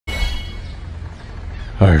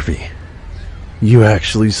Harvey, you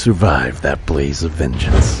actually survived that blaze of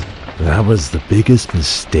vengeance. That was the biggest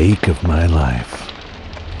mistake of my life.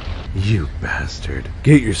 You bastard.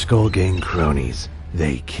 Get your Skull Gang cronies.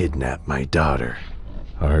 They kidnapped my daughter.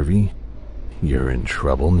 Harvey, you're in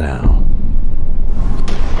trouble now.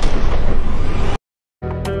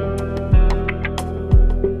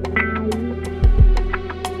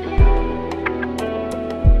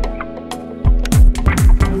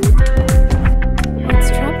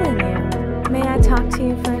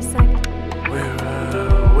 For a sec.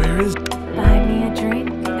 Where is... Buy me a drink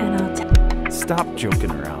and I'll Stop joking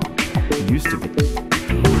around. He used to be.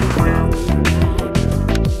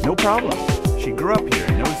 No problem. She grew up here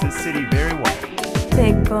and knows this city very well.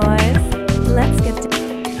 Big boys, let's get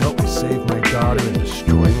to... Help me save my daughter and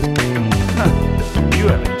destroy it. You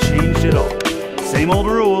haven't changed at all. Same old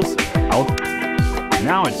rules.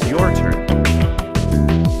 Now it's your turn.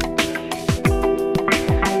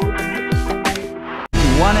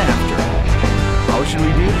 One after. How should we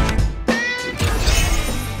do?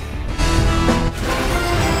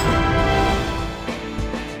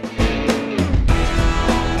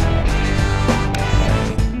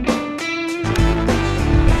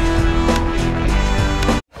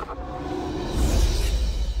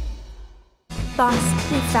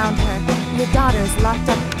 Boss, we found her. Your daughter is locked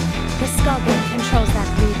up. The Skull Gang controls that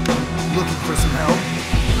region. Looking for some help?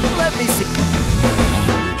 Let me see.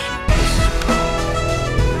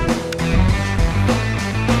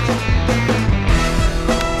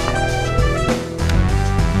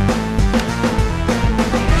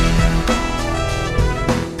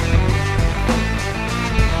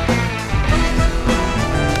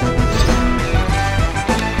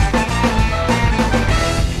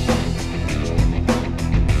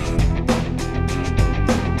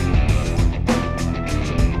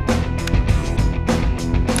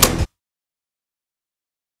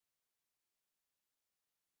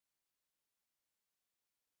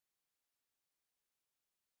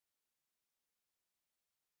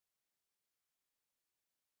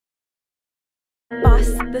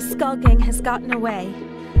 Boss, the Skull Gang has gotten away.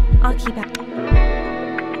 I'll keep it.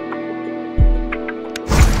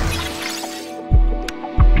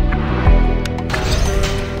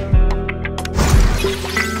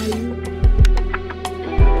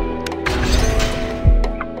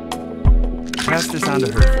 Pass this on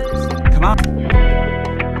to her first. Come on.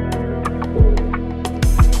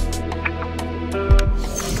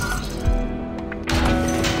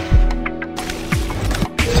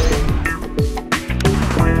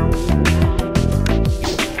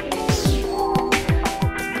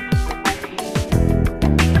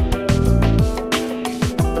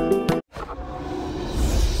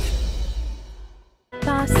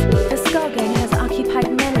 The Skull Gang has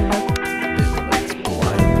occupied many Let's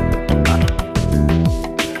blind them.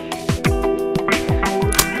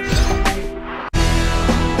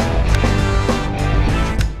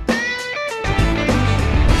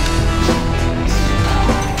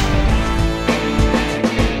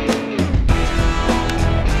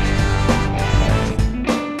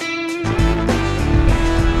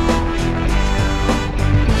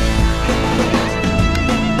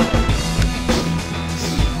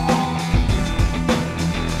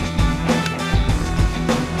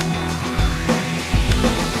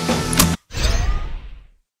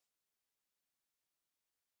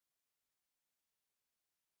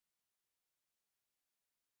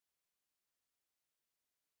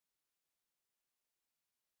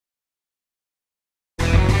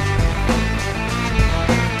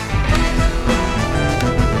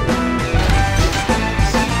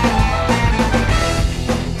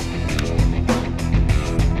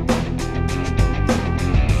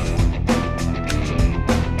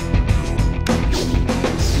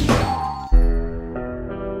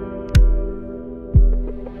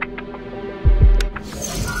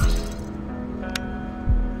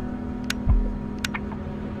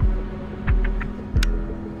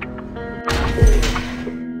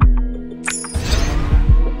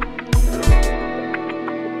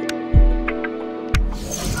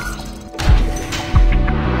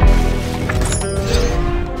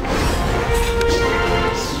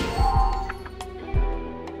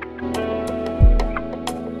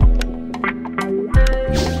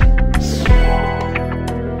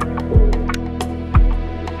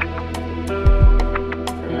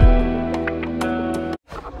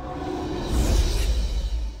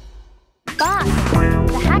 Boss,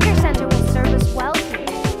 the Hacker Center will serve us well here.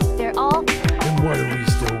 They're all... Then what are we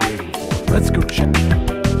still waiting for? Let's go check.